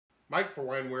Mike for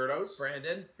Wine Weirdos.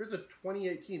 Brandon. Here's a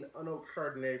 2018 Unoaked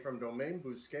Chardonnay from Domaine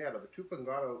Bousquet out of the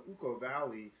Tupungato Uco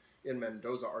Valley in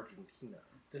Mendoza, Argentina.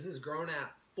 This is grown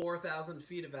at 4,000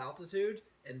 feet of altitude,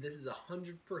 and this is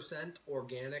 100%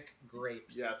 organic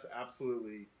grapes. Yes,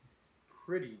 absolutely.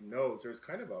 Pretty nose. There's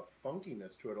kind of a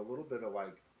funkiness to it, a little bit of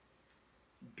like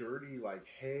dirty like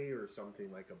hay or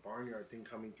something, like a barnyard thing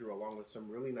coming through, along with some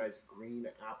really nice green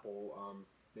apple,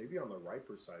 maybe on the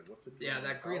riper side. What's it doing? Yeah,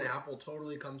 that green apple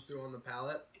totally comes through on the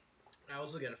palate. I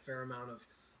also get a fair amount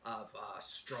of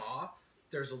straw.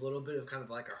 There's a little bit of kind of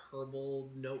like a herbal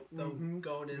note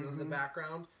going in the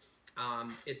background.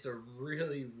 It's a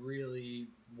really, really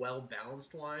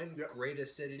well-balanced wine. Yep. Great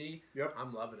acidity. Yep.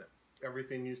 I'm loving it.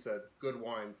 Everything you said. Good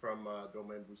wine from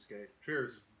Domaine Bousquet.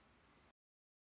 Cheers.